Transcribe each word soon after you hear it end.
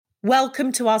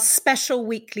Welcome to our special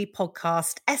weekly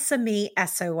podcast, SME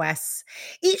SOS.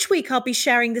 Each week, I'll be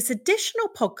sharing this additional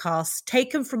podcast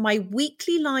taken from my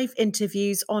weekly live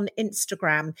interviews on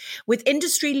Instagram with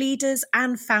industry leaders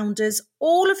and founders,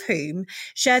 all of whom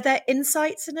share their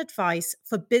insights and advice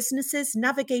for businesses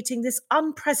navigating this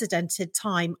unprecedented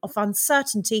time of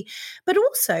uncertainty, but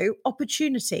also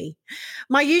opportunity.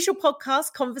 My usual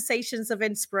podcast, Conversations of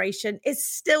Inspiration, is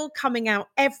still coming out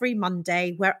every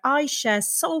Monday, where I share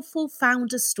soulful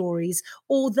founder stories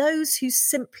or those who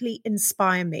simply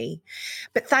inspire me.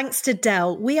 But thanks to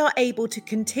Dell, we are able to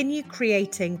continue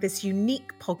creating this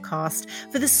unique podcast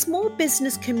for the small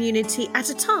business community at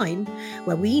a time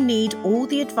where we need all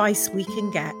the advice we can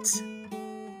get.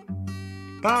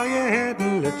 Bow your head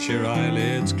and let your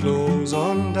eyelids close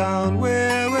on down.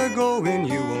 Where we're going,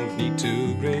 you won't need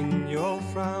to bring your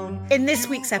frown. In this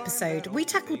week's episode, we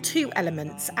tackle two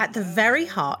elements at the very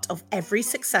heart of every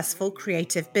successful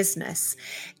creative business: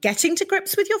 getting to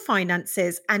grips with your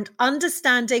finances and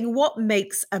understanding what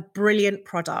makes a brilliant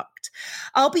product.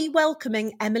 I'll be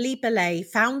welcoming Emilie Bellet,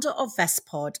 founder of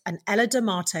Vestpod, and Ella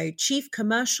Chief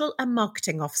Commercial and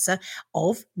Marketing Officer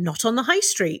of Not on the High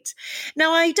Street.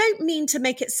 Now, I don't mean to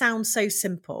make it sound so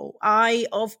simple. I,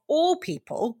 of all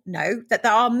people, know that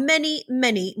there are many,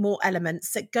 many more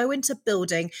elements that go into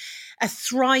building a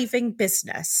thriving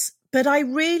business. But I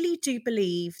really do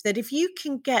believe that if you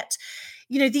can get,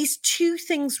 these two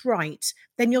things right,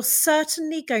 then you're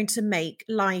certainly going to make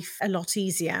life a lot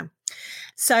easier.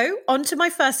 So, on to my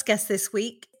first guest this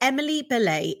week, Emilie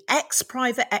Bellet,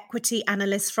 ex-private equity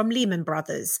analyst from Lehman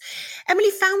Brothers. Emilie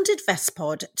founded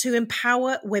Vestpod to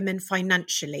empower women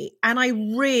financially, and I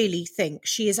really think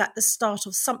she is at the start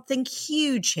of something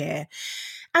huge here.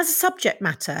 As a subject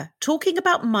matter, talking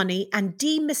about money and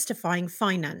demystifying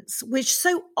finance, which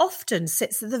so often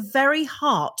sits at the very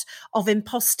heart of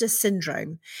imposter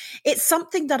syndrome. It's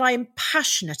something that I am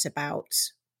passionate about.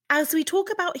 As we talk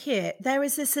about here, there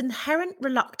is this inherent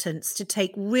reluctance to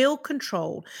take real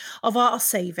control of our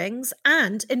savings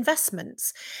and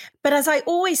investments. But as I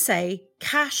always say,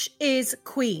 cash is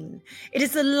queen. It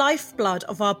is the lifeblood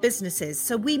of our businesses,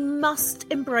 so we must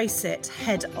embrace it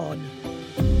head on.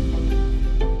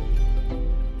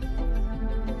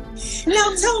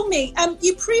 Now, tell me,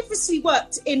 you previously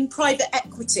worked in private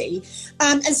equity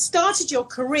and started your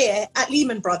career at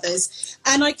Lehman Brothers.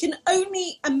 And I can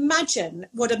only imagine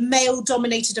what a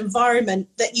male-dominated environment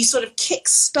that you sort of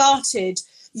kick-started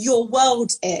your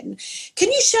world in.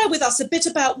 Can you share with us a bit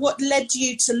about what led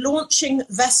you to launching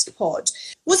Vestpod?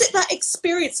 Was it that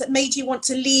experience that made you want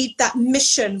to lead that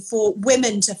mission for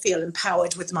women to feel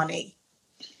empowered with money?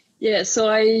 Yeah, so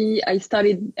I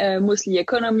studied mostly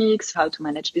economics, how to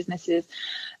manage businesses,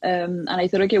 and I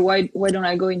thought, okay, why don't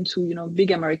I go into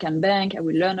big American bank? I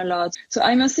will learn a lot. So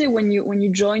I must say, when you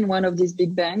join one of these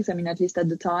big banks, at least at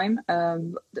the time,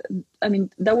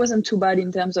 that wasn't too bad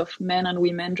in terms of men and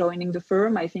women joining the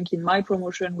firm. I think in my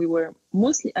promotion we were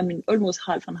mostly, almost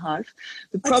half and half.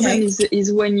 The problem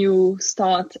is when you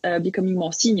start becoming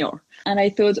more senior, and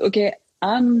I thought, okay,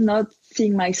 I'm not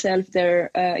seeing myself there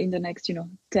in the next,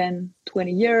 10,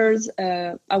 20 years.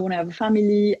 I want to have a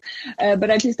family,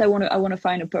 but at least I want to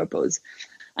find a purpose.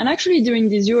 And actually, during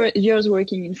these years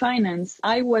working in finance,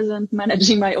 I wasn't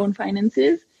managing my own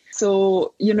finances.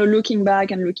 So, looking back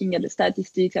and looking at the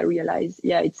statistics, I realized,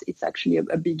 it's actually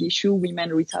a big issue.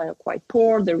 Women retire quite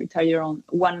poor. They retire on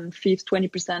 1/5,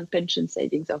 20% pension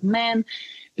savings of men,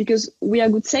 because we are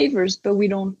good savers, but we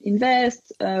don't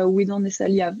invest. We don't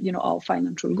necessarily have, our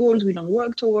financial goals. We don't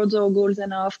work towards our goals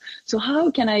enough. So how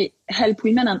can I help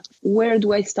women, and where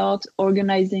do I start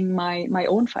organizing my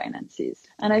own finances?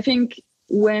 And I think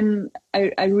when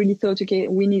I really thought, okay,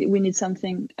 we need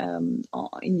something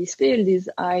in this field, is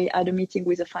I had a meeting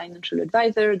with a financial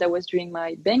advisor that was during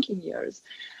my banking years.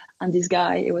 And this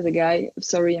guy, it was a guy,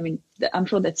 I'm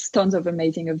sure that's tons of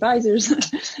amazing advisors,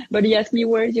 but he asked me,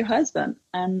 where's your husband?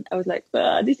 And I was like,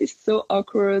 this is so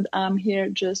awkward. I'm here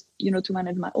just, to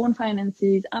manage my own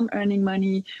finances. I'm earning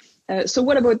money. So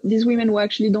what about these women who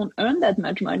actually don't earn that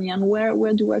much money, and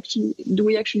where do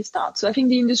we actually start? So I think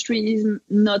the industry is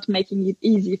not making it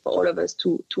easy for all of us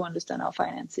to understand our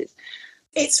finances.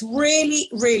 It's really,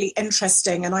 really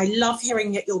interesting, and I love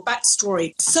hearing your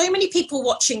backstory. So many people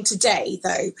watching today,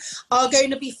 though, are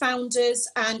going to be founders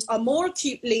and are more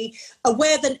acutely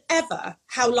aware than ever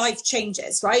how life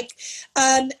changes, right?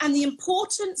 And the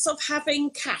importance of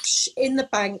having cash in the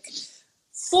bank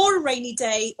for a rainy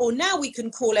day, or now we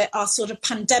can call it our sort of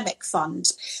pandemic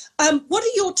fund. What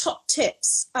are your top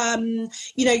tips,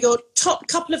 your top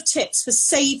couple of tips for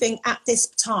saving at this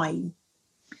time?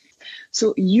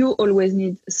 So you always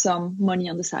need some money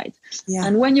on the side. Yeah.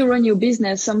 And when you run your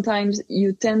business, sometimes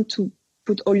you tend to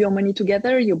put all your money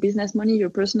together, your business money, your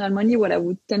personal money. What I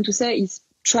would tend to say is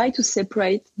try to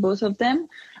separate both of them.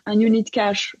 And you need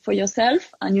cash for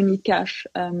yourself and you need cash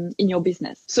in your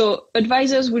business. So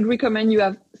advisors would recommend you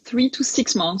have 3 to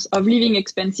 6 months of living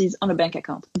expenses on a bank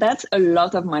account. That's a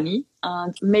lot of money.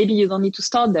 And maybe you don't need to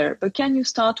start there, but can you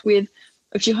start with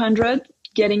a few hundred,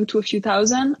 getting to a few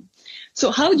thousand?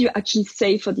 So how do you actually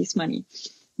save for this money?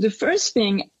 The first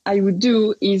thing I would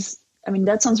do is,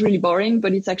 that sounds really boring,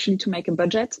 but it's actually to make a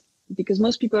budget, because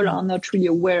most people are not really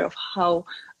aware of how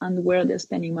and where they're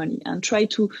spending money, and try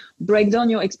to break down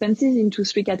your expenses into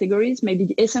 3 categories, maybe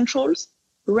the essentials,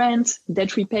 rent,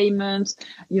 debt repayment,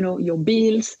 your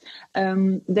bills.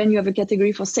 Then you have a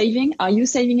category for saving. Are you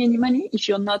saving any money? If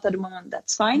you're not at the moment,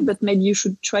 that's fine, but maybe you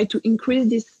should try to increase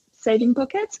this saving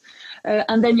pocket.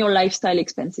 And then your lifestyle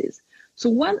expenses. So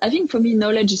I think for me,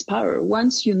 knowledge is power.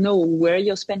 Once you know where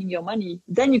you're spending your money,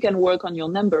 then you can work on your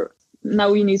number.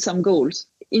 Now you need some goals.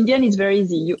 In the end, it's very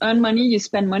easy. You earn money, you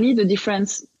spend money. The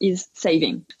difference is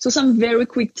saving. So some very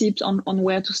quick tips on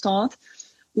where to start.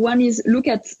 One is look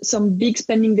at some big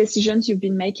spending decisions you've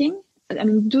been making.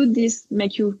 Do this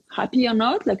make you happy or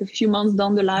not? Like a few months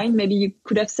down the line, maybe you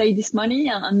could have saved this money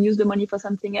and use the money for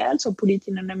something else, or put it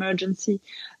in an emergency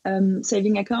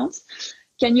saving account.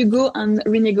 Can you go and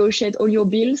renegotiate all your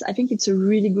bills? I think it's a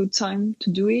really good time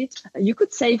to do it. You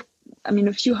could save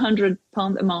a few £100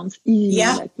 a month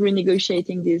easily, like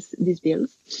renegotiating these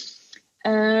bills.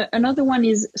 Another one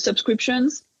is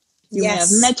subscriptions. You have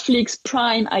Netflix,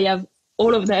 Prime. I have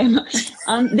all of them,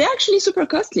 and they're actually super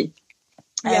costly.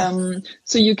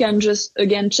 So you can just,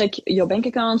 again, check your bank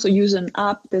account or use an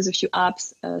app. There's a few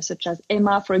apps, such as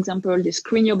Emma, for example. They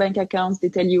screen your bank accounts. They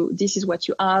tell you this is what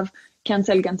you have.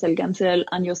 Cancel,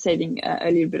 and you're saving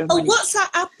a little bit of money. What's that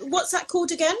app? What's that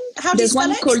called again? How do you spell it?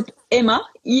 There's one called Emma,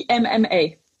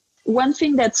 EMMA. One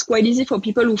thing that's quite easy for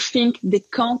people who think they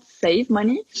can't save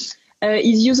money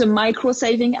is use a micro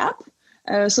saving app.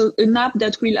 So an app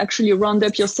that will actually round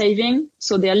up your saving.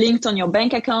 So they're linked on your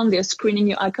bank account. They're screening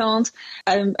your account.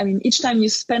 Each time you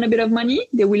spend a bit of money,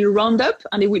 they will round up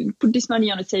and they will put this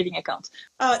money on a saving account.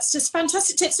 Oh, it's just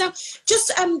fantastic tips. Now,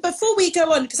 just before we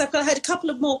go on, because I had a couple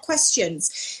of more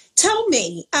questions. Tell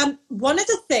me, one of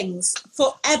the things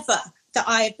forever that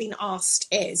I have been asked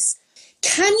is,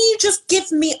 can you just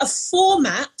give me a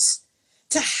format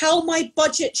to how my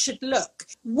budget should look?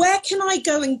 Where can I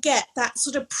go and get that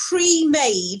sort of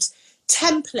pre-made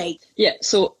template? Yeah,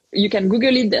 so you can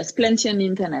Google it. There's plenty on the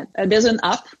internet. There's an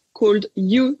app called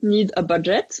You Need a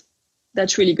Budget.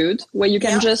 That's really good, where you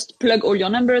can just plug all your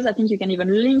numbers. I think you can even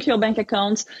link your bank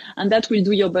accounts, and that will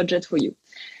do your budget for you.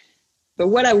 But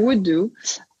what I would do,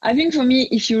 I think for me,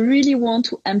 if you really want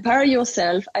to empower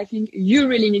yourself, I think you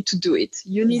really need to do it.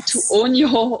 You need to own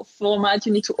your format.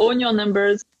 You need to own your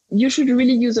numbers. You should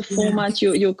really use a format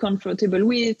you're comfortable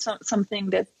with, something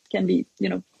that can be,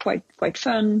 quite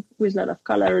fun with a lot of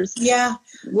colors. Yeah.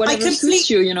 Whatever suits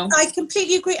you, I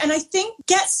completely agree. And I think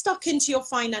get stuck into your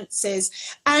finances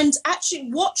and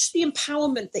actually watch the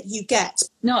empowerment that you get.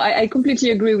 No, I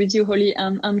completely agree with you, Holly.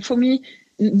 And for me,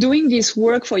 doing this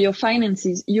work for your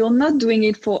finances, you're not doing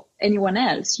it for anyone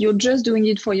else. You're just doing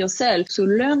it for yourself. So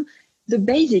learn the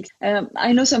basics.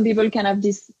 I know some people can have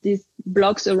these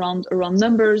blocks around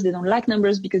numbers. They don't like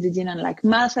numbers because they didn't like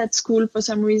math at school for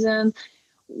some reason.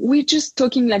 We're just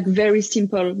talking like very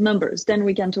simple numbers. Then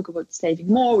we can talk about saving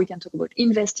more. We can talk about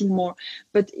investing more.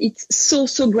 But it's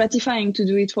so gratifying to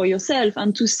do it for yourself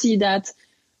and to see that,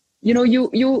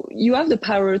 you have the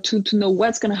power to know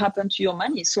what's going to happen to your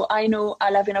money. So I know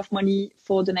I'll have enough money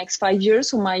for the next 5 years.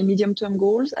 So my medium-term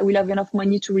goals, I will have enough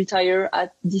money to retire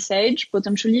at this age,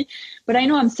 potentially. But I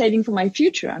know I'm saving for my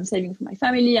future. I'm saving for my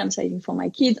family. I'm saving for my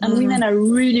kids. And women are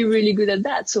really, really good at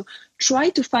that. So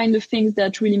try to find the things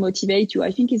that really motivate you.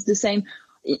 I think it's the same.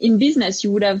 In business,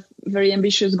 you would have very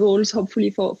ambitious goals, hopefully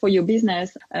for your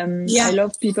business. I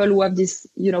love people who have this,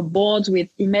 boards with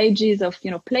images of,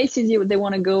 places they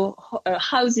want to go,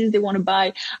 houses they want to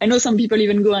buy. I know some people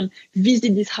even go and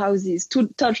visit these houses to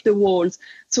touch the walls.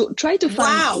 So try to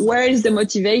find where is the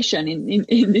motivation in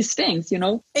these things,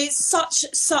 It's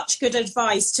such good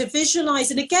advice to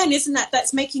visualize. And again, isn't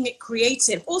that's making it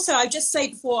creative. Also, I just say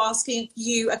before asking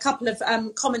you a couple of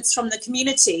comments from the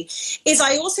community is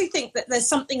I also think that there's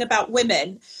something about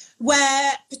women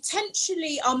where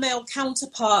potentially our male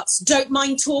counterparts don't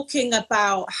mind talking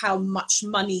about how much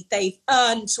money they've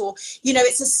earned, or,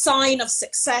 it's a sign of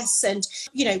success. And,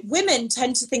 women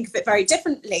tend to think of it very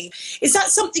differently. Is that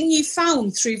something you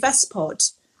found through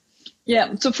Vestpod?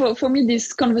 Yeah. So for me,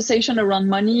 this conversation around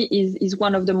money is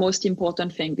one of the most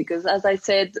important things, because as I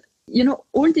said,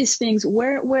 all these things,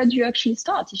 where do you actually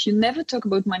start? If you never talk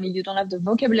about money, you don't have the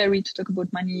vocabulary to talk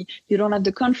about money, you don't have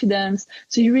the confidence.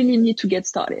 So you really need to get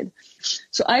started.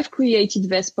 So I've created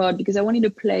Vestpod because I wanted a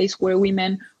place where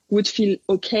women would feel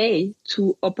okay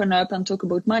to open up and talk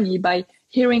about money by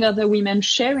hearing other women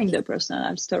sharing their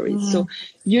personal stories. So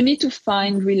you need to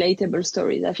find relatable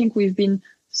stories. I think we've been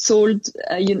sold,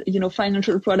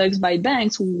 financial products by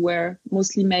banks who were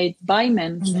mostly made by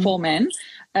men for men.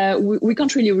 We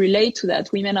can't really relate to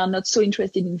that. Women are not so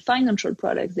interested in financial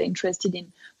products. They're interested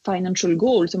in financial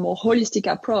goals, a more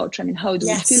holistic approach. I mean, how do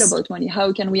we feel about money?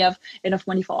 How can we have enough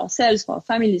money for ourselves, for our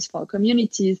families, for our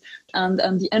communities? And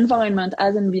the environment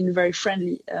hasn't been very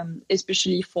friendly,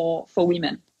 especially for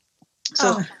women.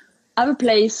 So have a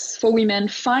place for women,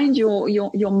 find your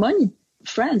money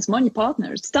friends, money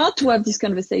partners, start to have this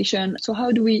conversation. So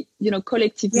how do we,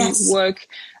 collectively work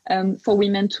for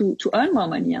women to earn more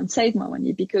money and save more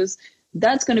money? Because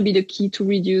that's going to be the key to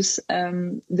reduce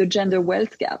the gender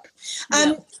wealth gap.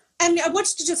 And I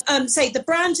wanted to just say the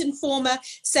Brand Informer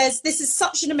says this is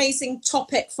such an amazing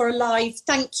topic for a live.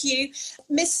 Thank you.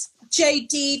 Miss J.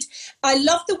 Deed, I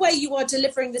love the way you are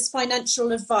delivering this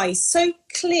financial advice. So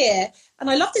clear. And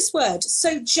I love this word,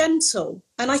 so gentle.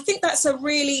 And I think that's a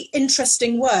really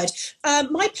interesting word.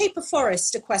 My paper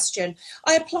forest, a question.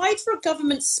 I applied for a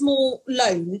government small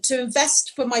loan to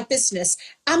invest for my business.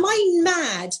 Am I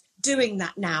mad doing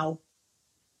that now?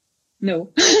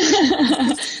 No.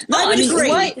 I would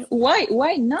agree.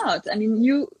 Why not? I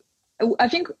mean, I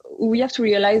think we have to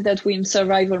realize that we're in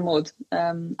survival mode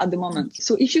at the moment.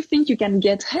 So if you think you can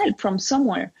get help from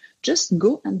somewhere, just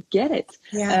go and get it.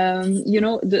 Yeah.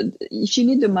 If you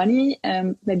need the money,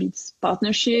 maybe it's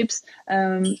partnerships.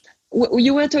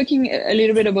 You were talking a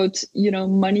little bit about,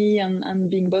 money and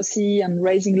being bossy and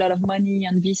raising a lot of money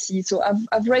and VC. So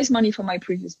I've raised money for my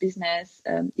previous business.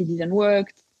 It didn't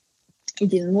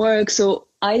work. So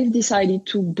I've decided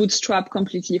to bootstrap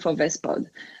completely for Vestpod.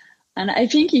 And I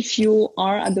think if you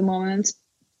are at the moment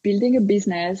building a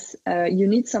business, you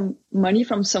need some money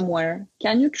from somewhere.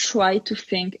 Can you try to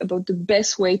think about the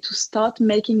best way to start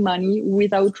making money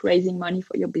without raising money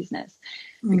for your business?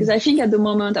 Because I think at the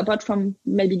moment, apart from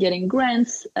maybe getting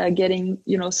grants, getting,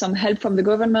 some help from the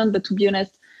government, but to be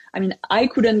honest, I mean, I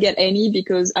couldn't get any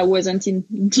because I wasn't in,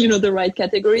 the right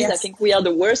categories. Yes. I think we are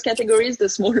the worst categories, the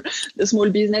small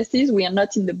businesses. We are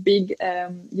not in the big,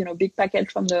 big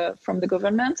package from the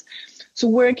government. So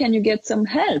where can you get some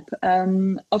help?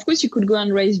 Of course, you could go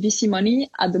and raise VC money.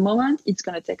 At the moment, it's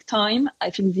going to take time. I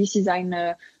think VCs are in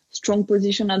a strong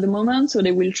position at the moment, so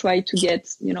they will try to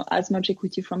get, as much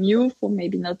equity from you for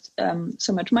maybe not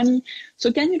so much money. So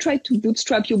can you try to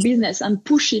bootstrap your business and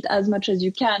push it as much as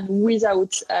you can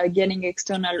without getting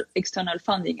external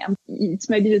funding? And it's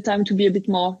maybe the time to be a bit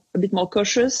more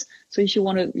cautious. So if you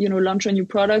want to, launch a new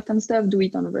product and stuff, do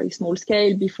it on a very small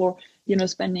scale before,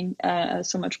 spending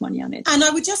so much money on it. And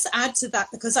I would just add to that,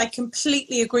 because I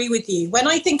completely agree with you. When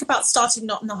I think about starting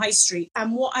Not on the High Street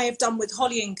and what I have done with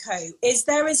Holly & Co, is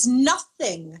there is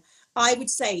nothing, I would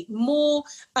say, more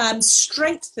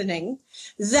strengthening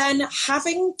than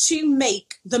having to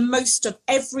make the most of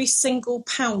every single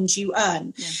pound you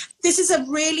earn. Yeah. This is a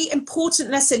really important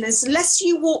lesson. Unless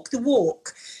you walk the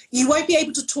walk, you won't be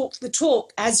able to talk the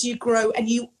talk as you grow, and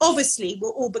you obviously will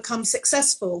all become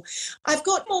successful. I've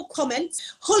got more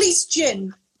comments. Holly's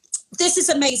Gin. This is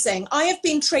amazing. I have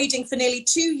been trading for nearly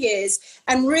 2 years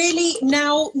and really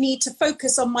now need to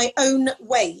focus on my own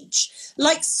wage.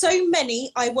 Like so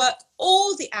many, I work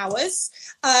all the hours.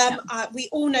 We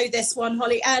all know this one,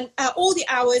 Holly, and all the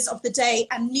hours of the day,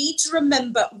 and need to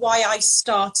remember why I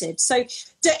started. So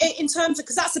in terms of,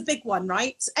 because that's a big one,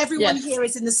 right? Everyone here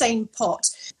is in the same pot.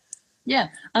 Yeah.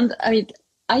 And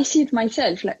I see it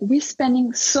myself, like we're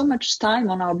spending so much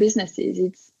time on our businesses.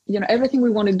 It's, everything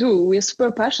we want to do, we're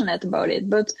super passionate about it,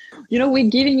 but, we're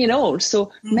giving it all.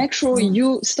 So make sure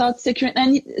you start securing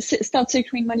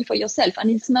money for yourself.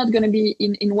 And it's not going to be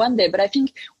in one day, but I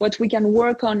think what we can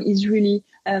work on is really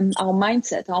our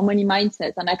mindset, our money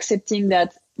mindset, and accepting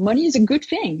that money is a good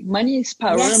thing. Money is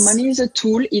power. Yes. Money is a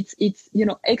tool. It's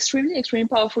extremely, extremely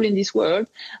powerful in this world.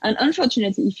 And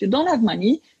unfortunately, if you don't have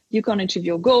money, you can't achieve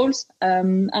your goals,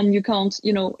 and you can't,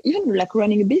 even like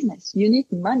running a business, you need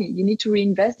money. You need to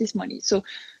reinvest this money. So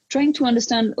trying to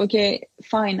understand, okay,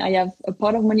 fine, I have a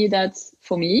part of money that's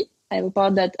for me. I have a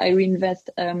part that I reinvest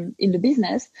in the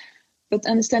business, but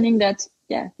understanding that,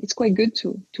 it's quite good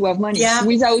to have money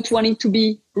without wanting to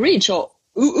be rich or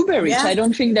uber rich. I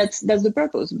don't think that's the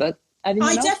purpose, but having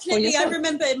I enough definitely, for I yourself?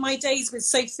 remember in my days with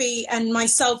Sophie and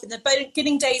myself in the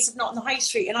beginning days of Not on the High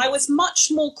Street, and I was much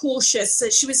more cautious. So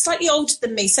she was slightly older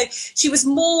than me, so she was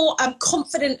more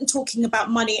confident in talking about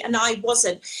money, and I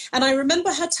wasn't. And I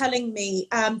remember her telling me,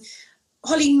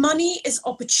 Holly, money is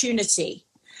opportunity.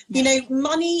 You know,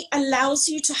 money allows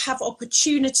you to have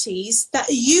opportunities that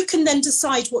you can then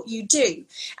decide what you do.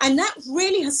 And that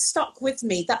really has stuck with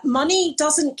me, that money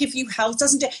doesn't give you health,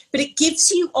 but it gives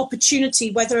you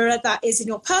opportunity, whether that is in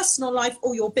your personal life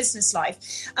or your business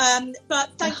life. But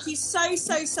thank you so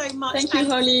much. Thank you,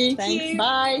 Holly. Thank you.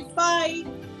 Bye. Bye.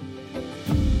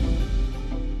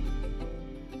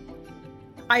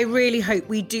 I really hope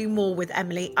we do more with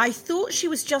Emilie. I thought she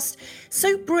was just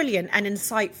so brilliant and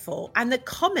insightful, and the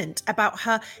comment about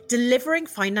her delivering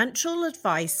financial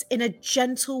advice in a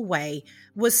gentle way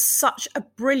was such a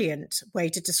brilliant way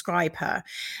to describe her.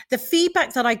 The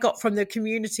feedback that I got from the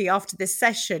community after this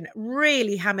session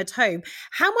really hammered home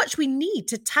how much we need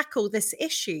to tackle this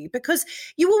issue, because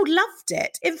you all loved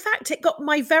it. In fact, it got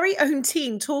my very own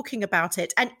team talking about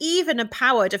it and even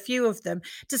empowered a few of them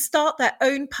to start their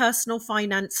own personal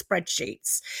finance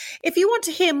spreadsheets. If you want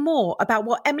to hear more about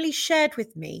what Emilie shared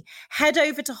with me, head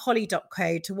over to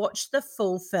holly.co to watch the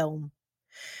full film.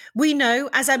 We know,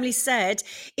 as Emilie said,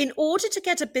 in order to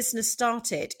get a business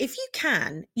started, if you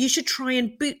can, you should try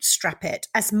and bootstrap it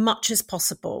as much as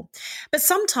possible. But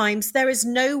sometimes there is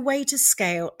no way to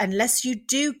scale unless you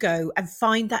do go and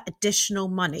find that additional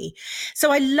money.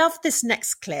 So I love this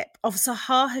next clip of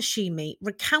Sahar Hashimi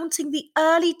recounting the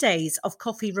early days of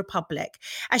Coffee Republic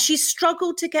as she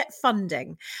struggled to get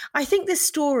funding. I think this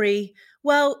story,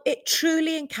 well, it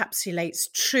truly encapsulates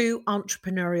true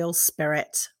entrepreneurial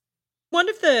spirit. One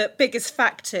of the biggest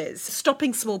factors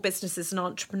stopping small businesses and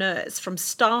entrepreneurs from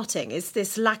starting is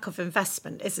this lack of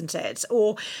investment, isn't it?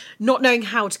 Or not knowing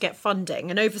how to get funding.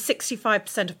 And over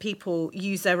 65% of people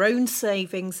use their own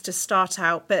savings to start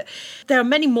out. But there are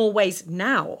many more ways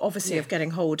now, obviously, of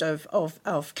getting hold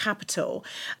of capital.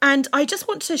 And I just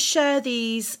want to share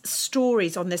these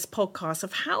stories on this podcast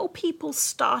of how people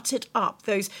started up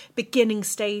those beginning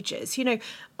stages. You know,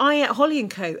 I at Holly &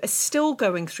 Co are still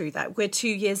going through that. We're 2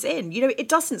 years in. You know, it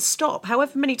doesn't stop.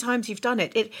 However many times you've done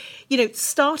it,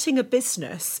 starting a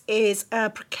business is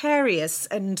a precarious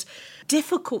and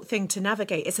difficult thing to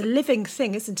navigate. It's a living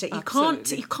thing, isn't it? You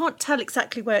can't tell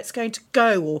exactly where it's going to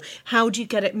go or how do you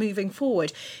get it moving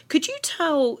forward. Could you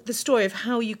tell the story of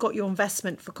how you got your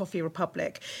investment for Coffee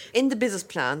Republic? In the business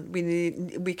plan,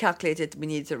 we calculated we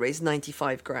needed to raise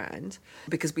 95 grand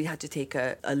because we had to take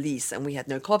a lease, and we had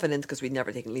no covenant because we'd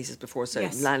never taken leases before, so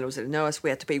landlords didn't know us. We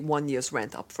had to pay 1 year's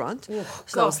rent up front.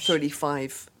 So that was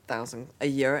 35,000 a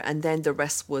year, and then the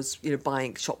rest was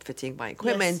buying shop fitting, buying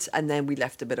equipment, and then we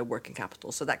left a bit of working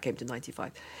capital, so that came to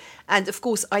 95. And of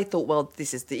course I thought, well,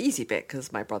 this is the easy bit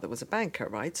because my brother was a banker,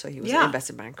 right? So he was an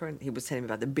investment banker, and he was telling me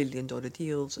about the $1 billion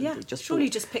deals, and he just surely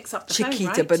just picks up the Chiquita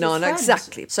phone, right? banana,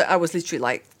 exactly. So I was literally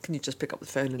like, can you just pick up the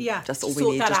phone and just all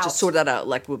we need, just to sort that out,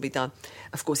 like we'll be done.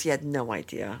 Of course he had no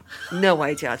idea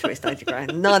how to raise 90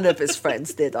 grand. None of his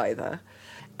friends did either.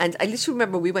 And I literally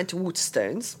remember we went to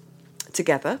Waterstones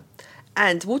together,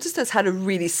 and Waterstones had a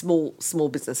really small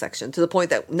business section, to the point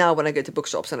that now when I go to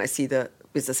bookshops and I see the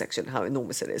business section, how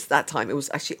enormous it is. That time it was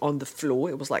actually on the floor.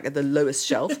 It was like at the lowest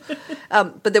shelf.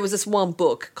 But there was this one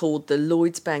book called the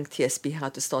Lloyds Bank TSB How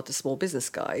to Start a Small Business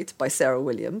Guide by Sarah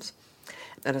Williams.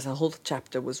 And as a whole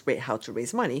chapter was how to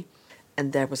raise money.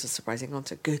 And there was a surprising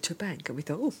answer: go to a bank. And we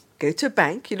thought, go to a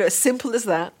bank, as simple as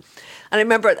that. And I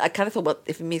remember I kind of thought, well,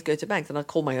 if it means go to a bank, then I'll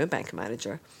call my own bank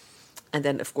manager. And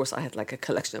then, of course, I had like a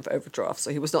collection of overdrafts,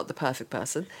 so he was not the perfect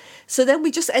person. So then we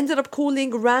just ended up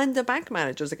calling random bank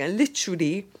managers again,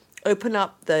 literally open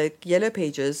up the yellow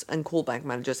pages and call bank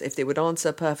managers. If they would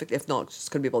answer, perfect. If not, just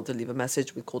couldn't be able to leave a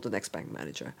message, we'd call the next bank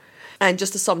manager. And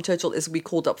just the sum total is we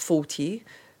called up 40,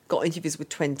 got interviews with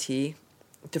 20.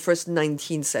 The first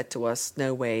 19 said to us,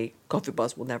 no way, coffee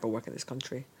bars will never work in this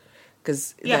country.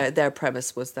 Because their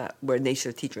premise was that we're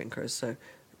nature tea drinkers, so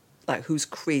like, who's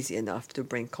crazy enough to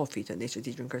bring coffee to nature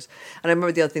tea drinkers? And I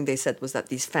remember the other thing they said was that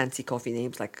these fancy coffee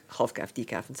names like half-calf,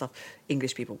 decaf and stuff,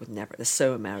 English people would never. They're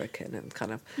so American and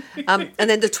kind of... and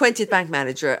then the 20th bank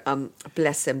manager,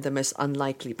 bless him, the most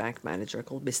unlikely bank manager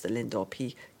called Mr. Lindop,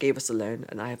 he gave us a loan,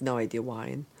 and I have no idea why.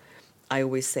 And I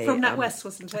always say... From NatWest,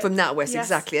 wasn't it? From NatWest,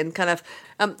 exactly. And kind of...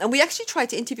 and we actually tried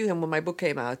to interview him when my book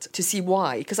came out to see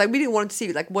why, because I really wanted to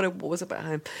see like what was about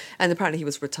him. And apparently he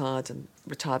was retired, and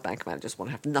retired bank managers want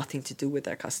to have nothing to do with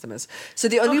their customers. So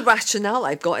the only rationale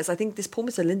I've got is I think this poor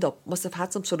Mr. Lindop must have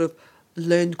had some sort of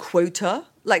loan quota.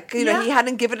 Like, he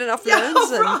hadn't given enough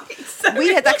loans. And right. So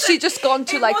we had actually just gone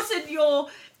to it wasn't your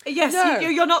Yes, No.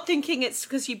 You're not thinking it's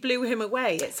because you blew him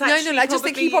away. It's No, I just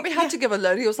think he probably had to give a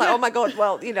loan. He was like, oh my God,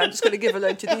 well, I'm just going to give a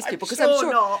loan to these people. Because I'm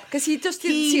sure, because he just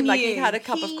didn't seem like he had a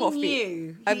cup of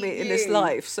coffee in his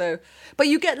life. So, but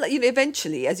you get,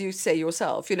 eventually, as you say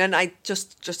yourself, and I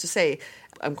just to say,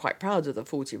 I'm quite proud of the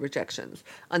 40 rejections.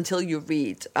 Until you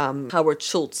read Howard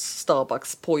Schultz's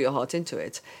Starbucks, Pour Your Heart Into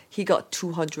It, he got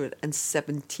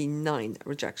 279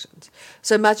 rejections.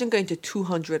 So imagine going to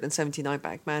 279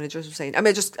 bank managers and saying,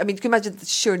 can you imagine the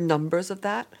sheer numbers of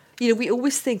that? We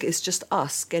always think it's just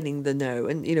us getting the no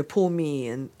and, poor me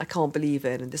and I can't believe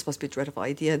it and this must be a dreadful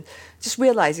idea. And just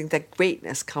realising that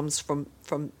greatness comes from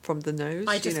the no's.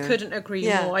 I just couldn't agree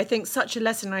more. I think such a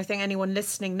lesson, I think anyone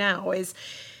listening now is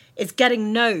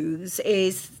getting no's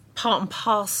is part and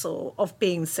parcel of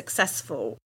being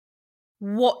successful.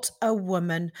 What a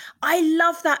woman. I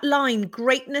love that line,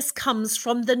 greatness comes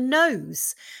from the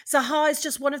no's. Zaha is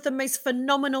just one of the most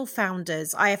phenomenal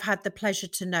founders I have had the pleasure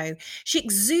to know. She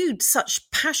exudes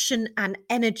such passion and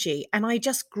energy, and I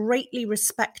just greatly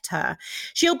respect her.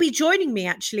 She'll be joining me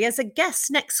actually as a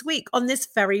guest next week on this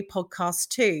very podcast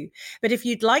too. But if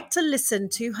you'd like to listen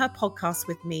to her podcast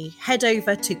with me, head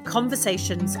over to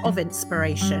Conversations of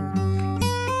Inspiration.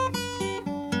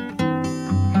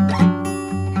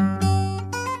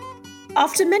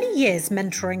 After many years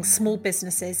mentoring small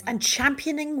businesses and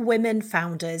championing women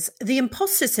founders, the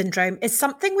imposter syndrome is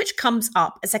something which comes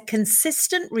up as a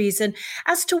consistent reason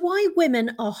as to why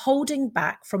women are holding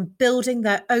back from building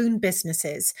their own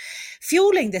businesses.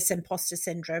 Fueling this imposter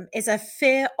syndrome is a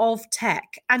fear of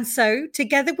tech. And so,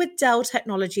 together with Dell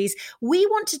Technologies, we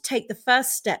want to take the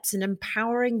first steps in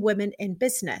empowering women in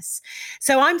business.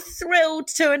 So I'm thrilled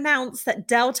to announce that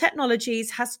Dell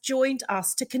Technologies has joined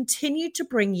us to continue to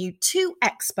bring you two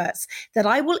experts that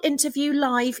I will interview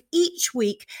live each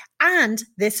week and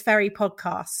this very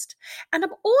podcast. And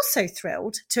I'm also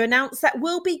thrilled to announce that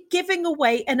we'll be giving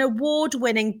away an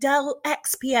award-winning Dell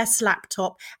XPS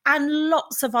laptop and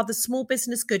lots of other small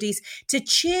business goodies to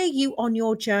cheer you on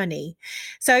your journey.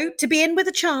 So to be in with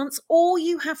a chance, all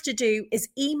you have to do is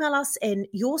email us in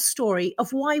your story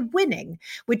of why winning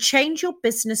would change your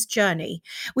business journey.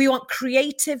 We want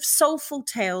creative, soulful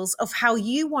tales of how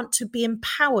you want to be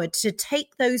empowered to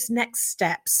take those next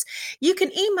steps. You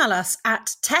can email us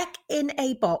at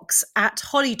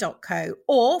techinabox@holly.co,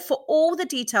 or for all the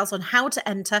details on how to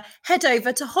enter, head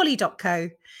over to holly.co.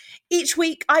 Each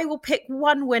week, I will pick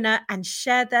one winner and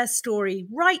share their story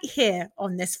right here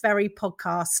on this very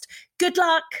podcast. Good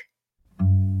luck.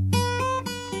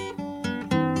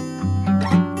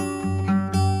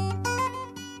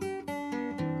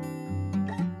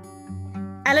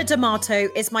 Ella D'Amato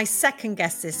is my second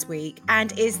guest this week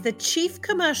and is the Chief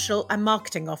Commercial and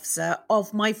Marketing Officer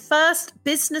of my first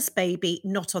business baby,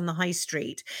 Not on the High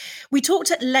Street. We talked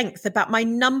at length about my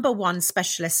number one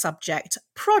specialist subject,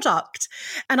 product.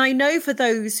 And I know for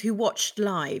those who watched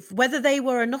live, whether they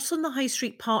were a Not on the High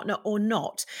Street partner or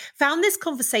not, found this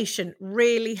conversation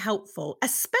really helpful,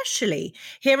 especially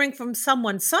hearing from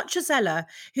someone such as Ella,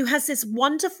 who has this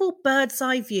wonderful bird's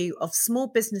eye view of small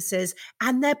businesses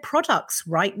and their products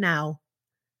right now.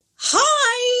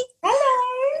 Hi.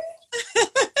 Hello.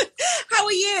 How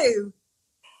are you?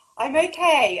 I'm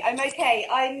okay. I'm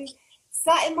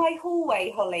sat in my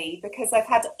hallway, Holly, because I've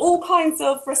had all kinds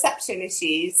of reception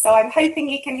issues. So I'm hoping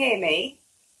you can hear me.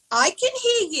 I can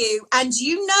hear you. And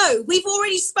we've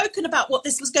already spoken about what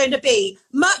this was going to be.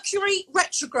 Mercury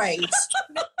retrograde.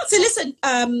 So listen,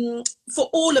 for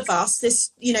all of us,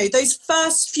 those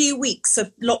first few weeks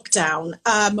of lockdown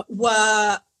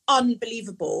were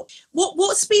unbelievable.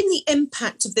 What's been the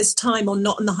impact of this time on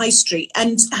Not on the High Street?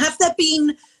 And have there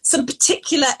been some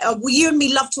particular, you and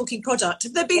me love talking product,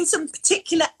 have there been some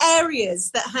particular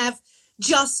areas that have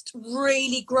just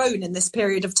really grown in this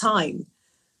period of time?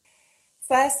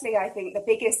 Firstly, I think the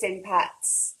biggest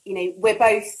impacts, we're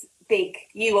both big,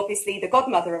 you obviously the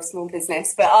godmother of small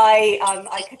business, but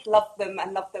I could love them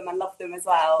and love them and love them as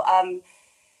well.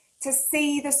 To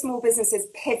see the small businesses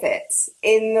pivot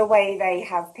in the way they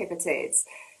have pivoted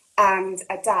and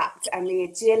adapt, and the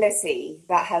agility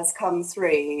that has come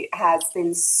through has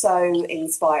been so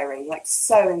inspiring.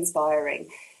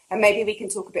 And maybe we can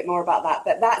talk a bit more about that,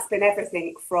 but that's been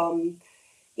everything from,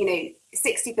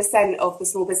 60% of the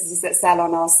small businesses that sell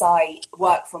on our site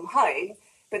work from home,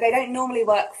 but they don't normally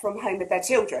work from home with their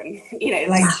children.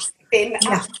 It's been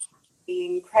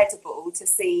absolutely incredible to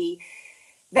see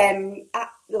them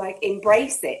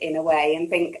embrace it in a way and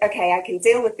think, okay, I can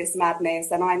deal with this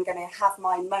madness and I'm going to have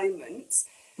my moment.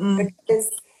 Because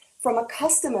from a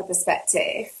customer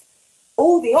perspective,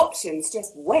 all the options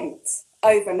just went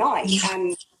overnight.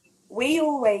 And I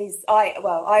always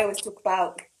talk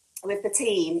about with the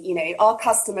team, you know, our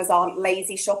customers aren't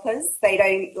lazy shoppers. They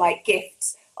don't like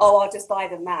gift, oh, I'll just buy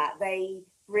them that. They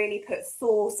really put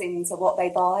thought into what they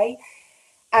buy.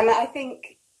 And I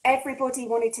think everybody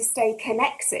wanted to stay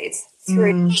connected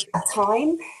through that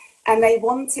time. And they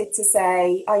wanted to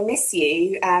say, I miss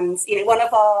you. And, you know, one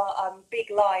of our big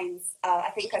lines,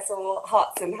 I think I saw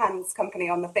Hearts and Hands Company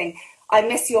on the thing, I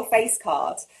miss your face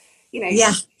card. You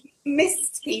know,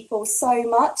 missed people so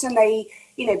much. And they,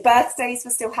 you know, birthdays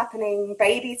were still happening,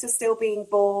 babies were still being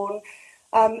born.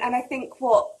 And I think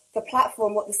what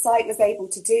the site was able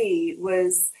to do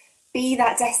was be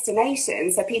that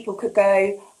destination, so people could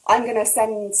go, I'm going to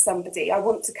send somebody, I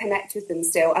want to connect with them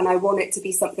still, and I want it to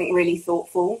be something really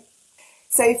thoughtful.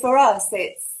 So for us,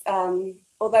 it's,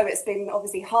 although it's been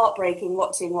obviously heartbreaking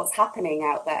watching what's happening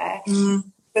out there,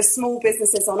 the small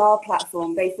businesses on our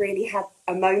platform, they've really had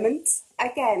a moment.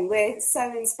 Again, we're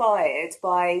so inspired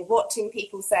by watching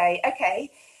people say,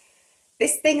 okay,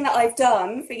 this thing that I've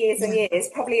done for years and years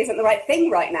probably isn't the right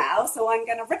thing right now. So I'm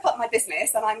going to rip up my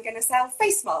business and I'm going to sell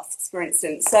face masks, for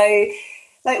instance. So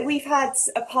like we've had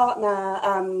a partner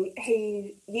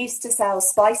who used to sell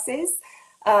spices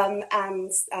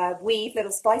and weave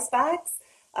little spice bags,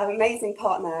 an amazing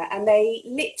partner. And they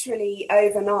literally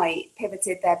overnight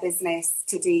pivoted their business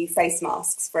to do face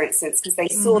masks, for instance, because they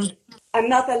saw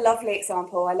another lovely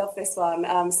example. I love this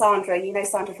one. Sandra, you know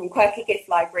Sandra from Quirky Gift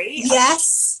Library.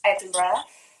 Yes. Edinburgh.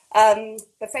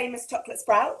 The famous chocolate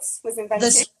sprouts was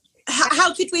invented.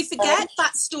 How could we forget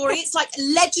that story? It's like a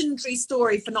legendary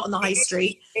story for Not on the High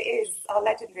Street. It is our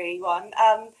legendary one.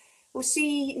 Well,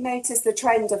 she noticed the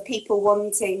trend of people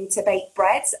wanting to bake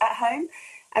bread at home.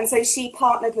 And so she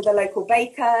partnered with a local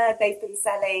baker. They've been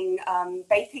selling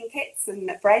baking kits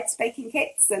and bread baking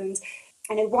kits. And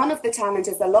one of the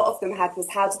challenges a lot of them had was,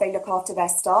 how do they look after their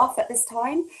staff at this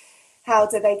time? How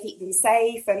do they keep them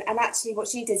safe? And actually what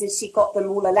she did is she got them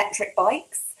all electric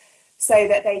bikes so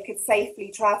that they could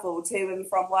safely travel to and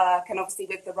from work, and obviously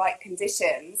with the right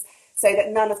conditions, so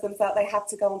that none of them felt they had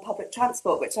to go on public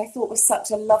transport, which I thought was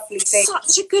such a lovely thing.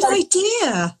 Such a good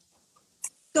idea.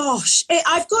 Gosh,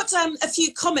 I've got a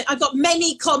few comments. I've got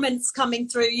many comments coming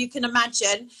through, you can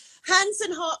imagine. Hands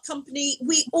and Heart Company,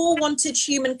 we all wanted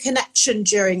human connection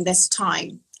during this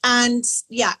time. And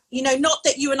yeah, you know, not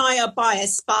that you and I are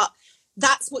biased, but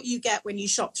that's what you get when you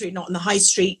shop through Not on the High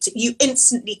Street. You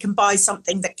instantly can buy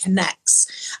something that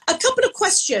connects. A couple of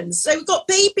questions. So we've got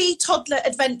Baby Toddler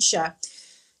Adventure.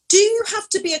 Do you have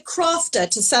to be a crafter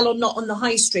to sell on Not on the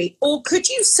High Street? Or could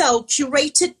you sell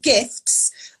curated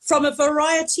gifts from a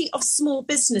variety of small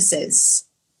businesses?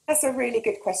 That's a really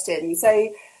good question. So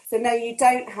no, you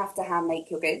don't have to hand make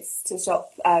your goods to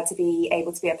shop to be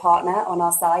able to be a partner on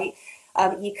our site.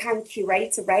 You can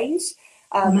curate a range,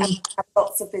 and we have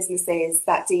lots of businesses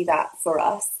that do that for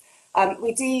us.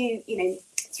 We do, you know,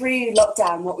 through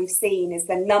lockdown, what we've seen is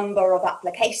the number of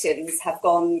applications have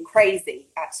gone crazy,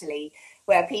 actually,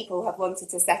 where people have wanted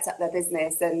to set up their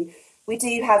business. And we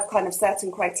do have kind of certain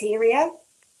criteria.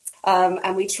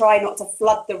 And we try not to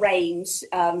flood the range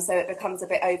so it becomes a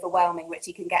bit overwhelming, which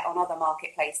you can get on other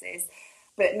marketplaces.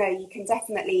 But no, you can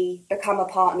definitely become a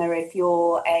partner if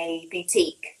you're a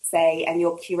boutique, say, and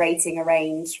you're curating a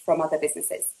range from other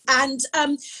businesses. And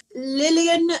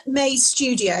Lillian May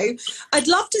Studio, I'd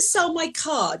love to sell my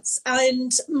cards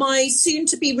and my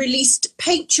soon-to-be released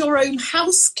paint your own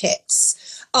house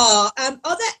kits. Are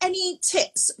there any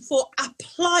tips for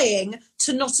applying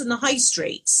to Not on the High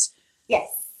Street? Yes.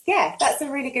 Yeah, that's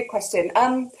a really good question.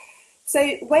 So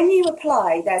when you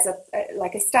apply, there's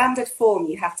a standard form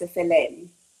you have to fill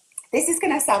in. This is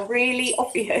going to sound really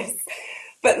obvious,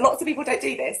 but lots of people don't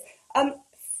do this.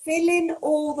 Fill in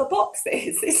all the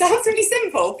boxes. It sounds really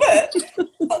simple, but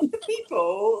lots of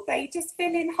people, they just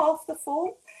fill in half the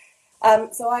form.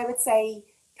 So I would say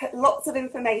put lots of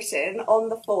information on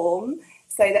the form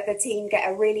so that the team get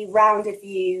a really rounded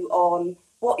view on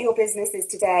what your business is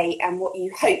today and what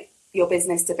you hope your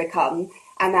business to become,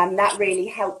 and then that really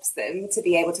helps them to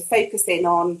be able to focus in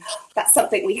on, that's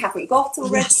something we haven't got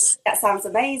already. Yes. That sounds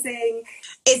amazing.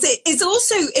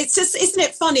 It's just, isn't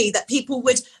it funny that people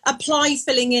would apply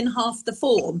filling in half the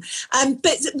form?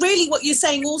 But really what you're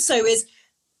saying also is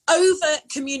over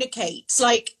communicate,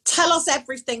 like tell us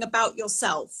everything about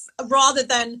yourself rather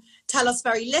than tell us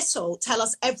very little, tell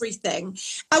us everything.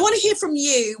 I want to hear from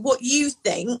you what you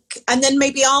think, and then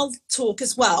maybe I'll talk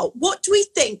as well. What do we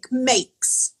think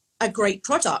makes a great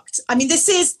product? I mean, this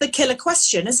is the killer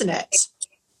question, isn't it?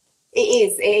 It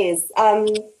is.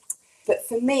 But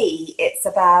for me, it's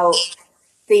about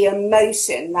the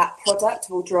emotion that product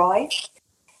will drive.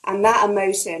 And that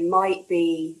emotion might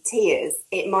be tears,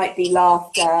 it might be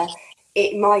laughter,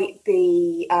 it might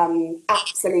be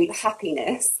absolute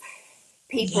happiness.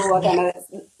 People are going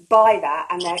to buy that,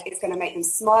 and it's going to make them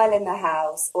smile in their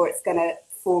house, or it's going to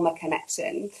form a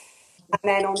connection. And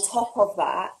then on top of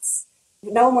that,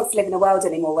 no one wants to live in a world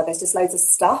anymore where there's just loads of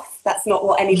stuff. That's not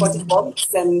what anybody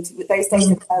wants, and those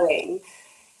days are going.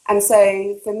 And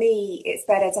so for me, it's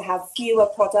better to have fewer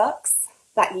products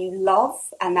that you love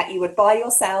and that you would buy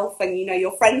yourself, and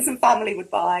your friends and family would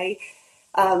buy,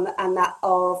 and that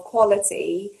are of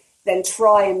quality, than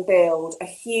try and build a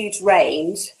huge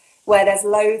range where there's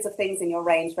loads of things in your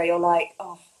range where you're like,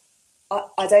 oh,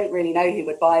 I don't really know who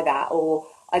would buy that, or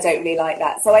I don't really like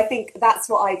that. So I think that's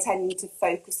what I tend to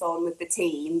focus on with the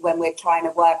team when we're trying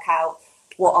to work out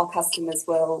what our customers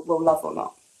will love or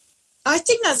not. I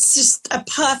think that's just a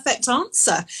perfect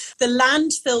answer. The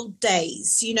landfill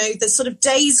days, the sort of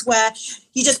days where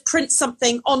you just print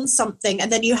something on something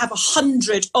and then you have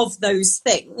 100 of those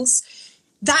things.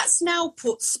 That's now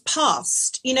puts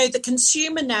past, the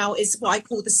consumer now is what I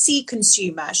call the C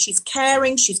consumer. She's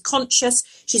caring, she's conscious,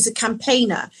 she's a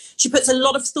campaigner. She puts a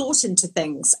lot of thought into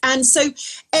things. And so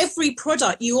every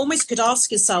product, you almost could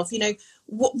ask yourself,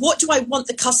 what do I want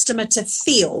the customer to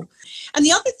feel? And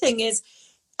the other thing is,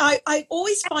 I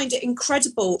always find it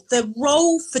incredible the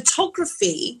role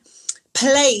photography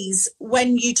plays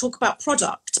when you talk about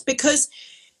product, because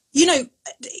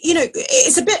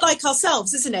it's a bit like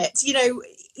ourselves, isn't it?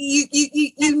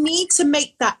 You need to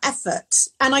make that effort.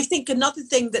 And I think another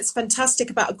thing that's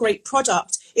fantastic about a great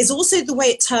product is also the way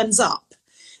it turns up.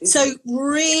 So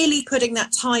really putting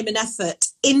that time and effort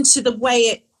into the way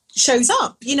it shows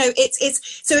up.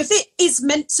 It's so if it is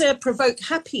meant to provoke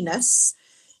happiness,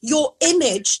 your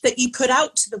image that you put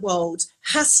out to the world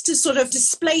has to sort of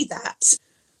display that.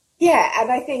 Yeah,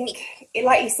 and I think,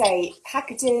 like you say,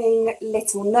 packaging,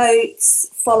 little notes,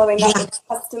 following up with the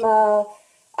customer,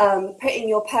 putting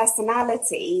your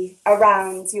personality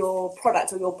around your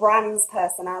product or your brand's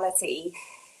personality.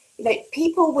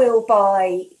 People will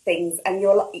buy things, and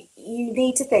you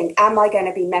need to think, am I going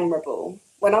to be memorable?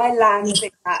 When I land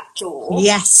in that door,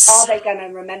 are they going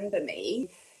to remember me?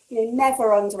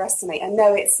 Never underestimate. I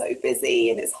know it's so busy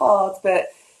and it's hard, but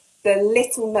the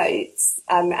little notes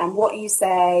and what you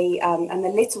say and the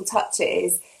little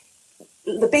touches,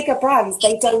 the bigger brands,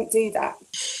 they don't do that.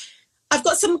 I've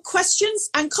got some questions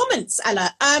and comments,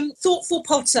 Ella. Thoughtful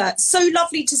Potter, so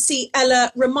lovely to see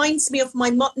Ella. Reminds me of my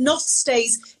NOS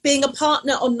days. Being a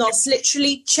partner on NOS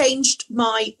literally changed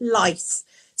my life.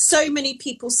 So many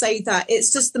people say that.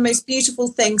 It's just the most beautiful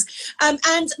things.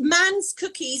 And Man's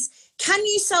Cookies, can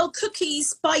you sell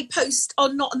cookies by post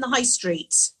or not on the high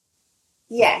street?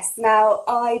 Yes. Now,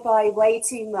 I buy way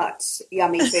too much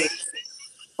yummy food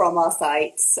from our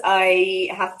sites. I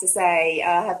have to say,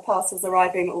 I have parcels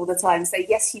arriving all the time. So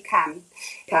yes, you can.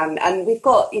 And we've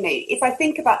got, if I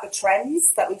think about the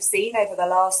trends that we've seen over the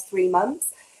last 3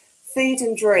 months, food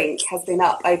and drink has been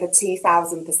up over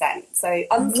 2,000%. So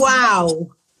wow.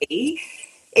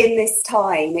 In this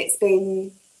time, it's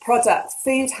been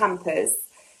food hampers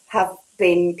have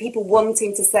been people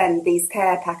wanting to send these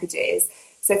care packages.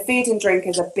 So food and drink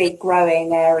is a big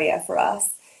growing area for us.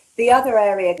 The other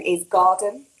area is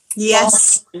garden.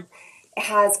 Yes. Garden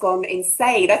has gone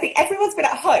insane. I think everyone's been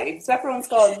at home. So everyone's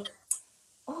gone,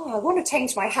 I want to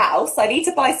change my house. I need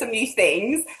to buy some new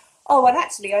things. Oh, and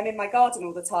actually I'm in my garden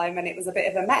all the time and it was a bit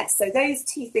of a mess. So those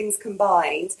two things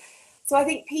combined. So I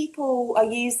think people are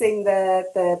using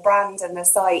the brand and the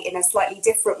site in a slightly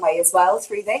different way as well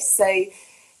through this. So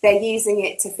they're using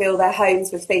it to fill their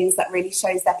homes with things that really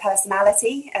shows their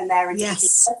personality and their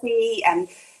individuality, and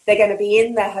they're going to be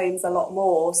in their homes a lot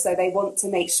more. So they want to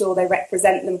make sure they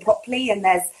represent them properly, and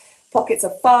there's pockets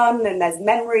of fun and there's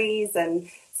memories. And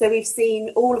so we've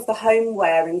seen all of the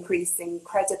homeware increase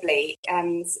incredibly.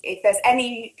 And if there's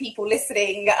any people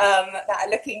listening that are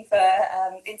looking for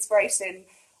inspiration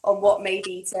on what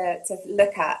maybe to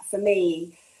look at, for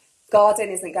me, garden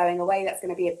isn't going away. That's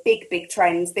going to be a big, big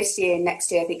trend this year, next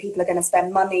year. I think people are going to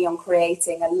spend money on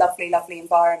creating a lovely, lovely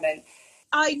environment.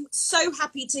 I'm so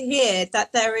happy to hear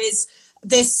that there is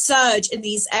this surge in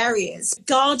these areas.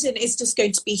 Garden is just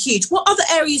going to be huge. What other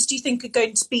areas do you think are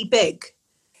going to be big?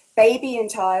 Baby and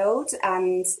child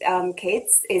and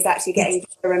kids is actually getting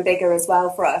bigger and bigger as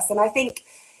well for us. And I think,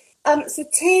 so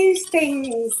two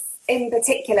things in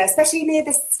particular, especially near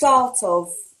the start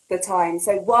of the time.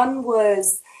 So one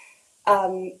was,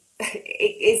 it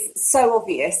is so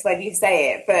obvious when you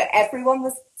say it, but everyone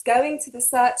was going to the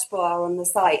search bar on the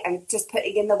site and just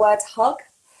putting in the word hug.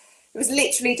 It was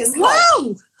literally just wow.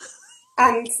 hug.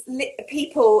 And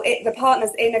the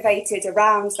partners innovated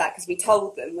around that because we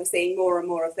told them we're seeing more and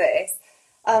more of this.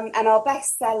 And our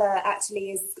best seller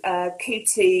actually is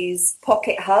Kutu's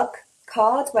Pocket Hug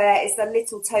card, where it's a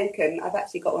little token. I've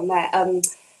actually got one there.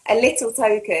 A little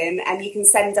token, and you can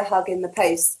send a hug in the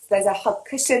post. There's a hug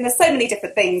cushion. There's so many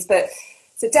different things, but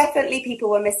so definitely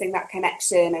people were missing that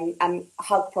connection and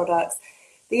hug products.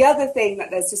 The other thing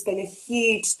that there's just been a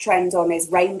huge trend on is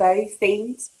rainbow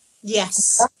themed.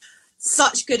 Yes,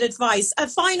 such good advice. A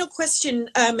final question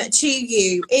to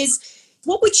you is,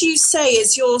 what would you say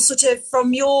is your sort of,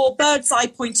 from your bird's eye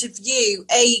point of view,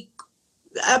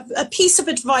 a piece of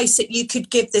advice that you could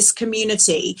give this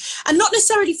community, and not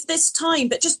necessarily for this time,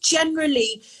 but just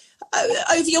generally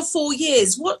over your 4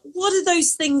 years? What are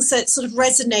those things that sort of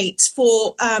resonate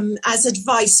for as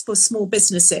advice for small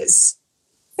businesses?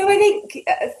 So I think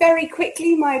very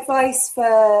quickly, my advice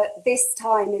for this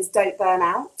time is don't burn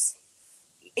out.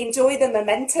 Enjoy the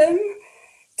momentum.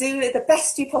 Do the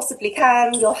best you possibly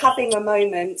can. You're having a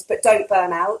moment, but don't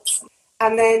burn out.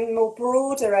 And then more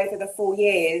broader over the 4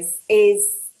 years is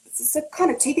so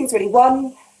kind of two things really.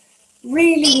 One,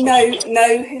 really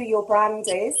know who your brand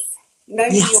is. Know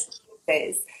who your brand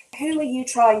is. Who are you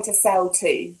trying to sell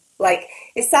to? Like,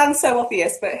 it sounds so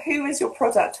obvious, but who is your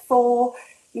product for?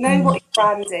 Know what your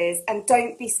brand is, and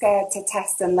don't be scared to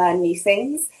test and learn new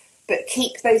things, but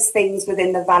keep those things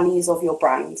within the values of your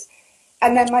brand.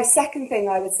 And then my second thing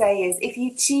I would say is, if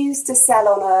you choose to sell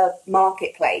on a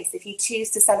marketplace, if you choose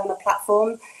to sell on a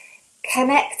platform,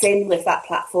 connect in with that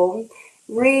platform,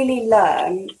 really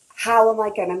learn, how am I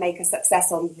going to make a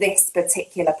success on this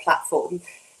particular platform?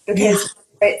 Because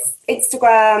it's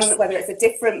Instagram, whether it's a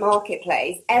different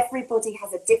marketplace, everybody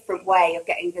has a different way of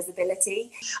getting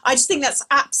visibility. I just think that's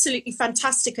absolutely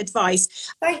fantastic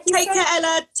advice. Thank you. Take care,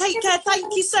 Ella. Take care.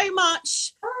 Thank you so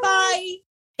much. Bye.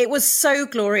 It was so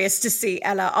glorious to see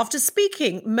Ella. After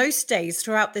speaking most days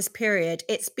throughout this period,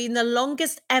 it's been the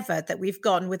longest ever that we've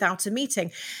gone without a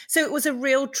meeting. So it was a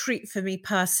real treat for me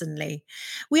personally.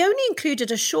 We only included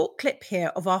a short clip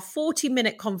here of our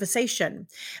 40-minute conversation,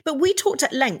 but we talked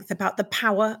at length about the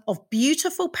power of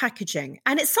beautiful packaging.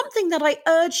 And it's something that I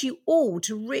urge you all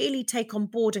to really take on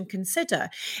board and consider.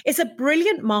 It's a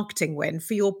brilliant marketing win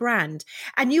for your brand,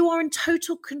 and you are in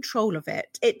total control of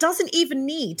it. It doesn't even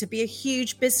need to be a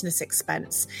huge business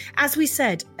expense. As we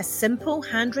said, a simple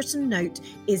handwritten note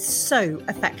is so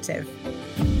effective.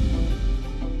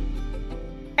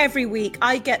 Every week,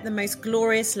 I get the most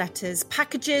glorious letters,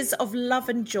 packages of love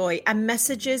and joy, and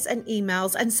messages and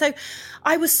emails. And so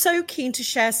I was so keen to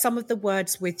share some of the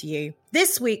words with you.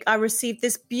 This week, I received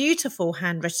this beautiful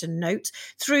handwritten note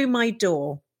through my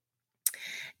door.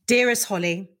 Dearest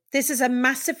Holly, this is a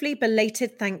massively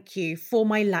belated thank you for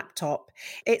my laptop.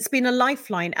 It's been a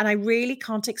lifeline, and I really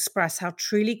can't express how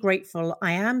truly grateful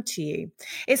I am to you.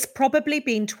 It's probably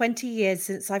been 20 years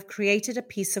since I've created a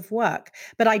piece of work,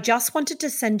 but I just wanted to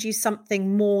send you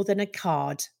something more than a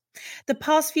card. The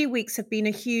past few weeks have been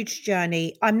a huge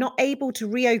journey. I'm not able to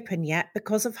reopen yet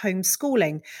because of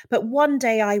homeschooling, but one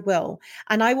day I will,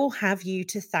 and I will have you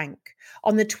to thank.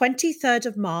 On the 23rd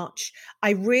of March, I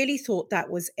really thought that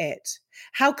was it.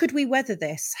 How could we weather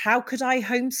this? How could I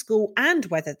homeschool and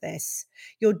weather this?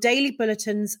 Your daily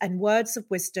bulletins and words of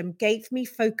wisdom gave me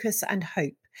focus and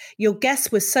hope. Your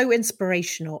guests were so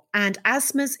inspirational, and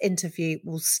Asma's interview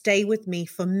will stay with me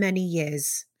for many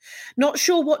years. Not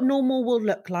sure what normal will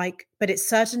look like, but it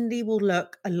certainly will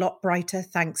look a lot brighter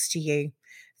thanks to you.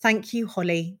 Thank you,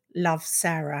 Holly. Love,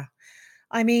 Sarah.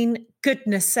 I mean,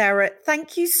 goodness, Sarah,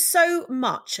 thank you so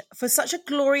much for such a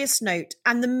glorious note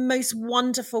and the most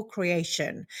wonderful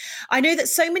creation. I know that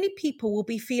so many people will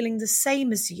be feeling the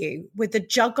same as you with the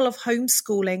juggle of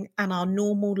homeschooling and our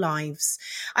normal lives.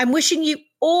 I'm wishing you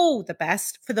all the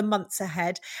best for the months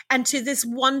ahead, and to this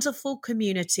wonderful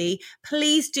community,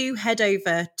 please do head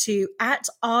over to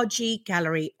 @RG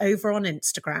Gallery over on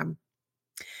Instagram.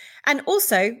 And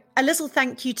also, a little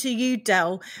thank you to you,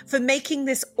 Del, for making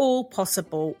this all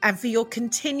possible and for your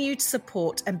continued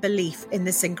support and belief in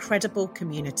this incredible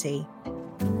community.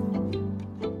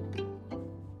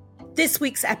 This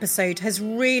week's episode has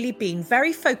really been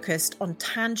very focused on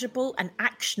tangible and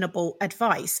actionable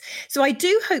advice. So I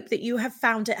do hope that you have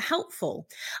found it helpful.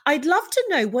 I'd love to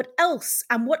know what else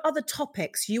and what other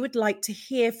topics you would like to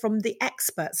hear from the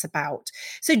experts about.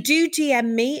 So do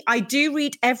DM me. I do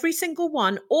read every single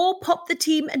one, or pop the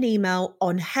team an email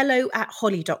on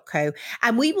hello@holly.co,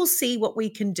 and we will see what we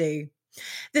can do.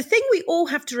 The thing we all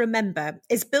have to remember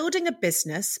is building a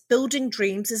business, building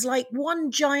dreams is like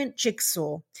one giant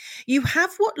jigsaw. You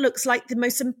have what looks like the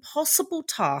most impossible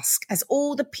task as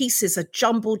all the pieces are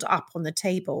jumbled up on the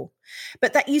table,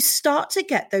 but that you start to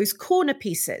get those corner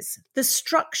pieces, the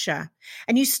structure,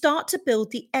 and you start to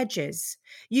build the edges.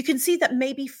 You can see that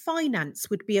maybe finance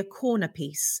would be a corner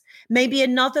piece. Maybe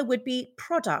another would be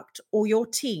product or your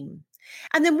team.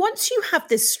 And then once you have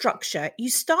this structure, you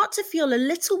start to feel a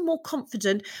little more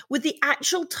confident with the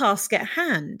actual task at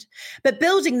hand. But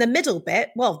building the middle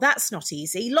bit, well, that's not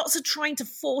easy. Lots of trying to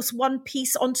force one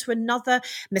piece onto another.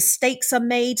 Mistakes are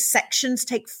made. Sections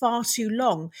take far too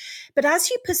long. But as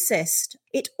you persist,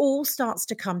 it all starts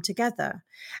to come together.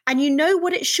 And you know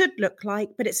what it should look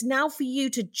like, but it's now for you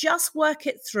to just work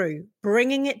it through,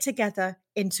 bringing it together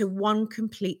into one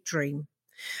complete dream.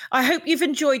 I hope you've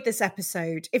enjoyed this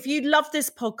episode. If you love this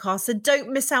podcast, then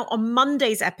don't miss out on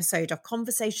Monday's episode of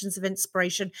Conversations of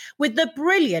Inspiration with the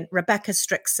brilliant Rebecca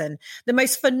Strickson, the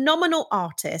most phenomenal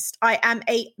artist. I am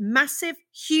a massive,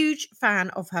 huge fan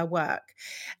of her work.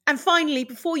 And finally,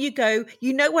 before you go,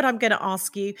 you know what I'm going to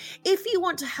ask you. If you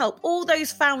want to help all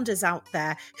those founders out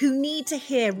there who need to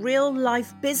hear real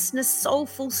life business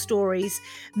soulful stories,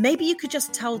 maybe you could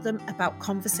just tell them about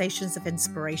Conversations of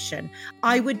Inspiration.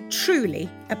 I would truly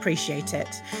appreciate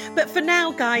it. But for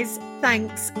now, guys,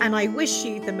 thanks, and I wish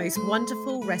you the most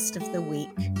wonderful rest of the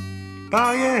week.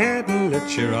 Bow your head and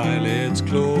let your eyelids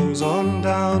close on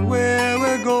down. Where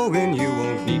we're going, you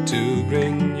won't need to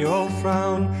bring your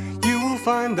frown. You will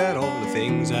find that all the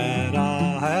things that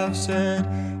I have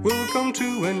said will come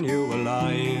true when you are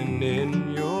lying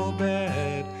in your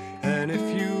bed. And if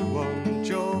you want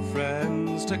your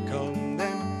friends to come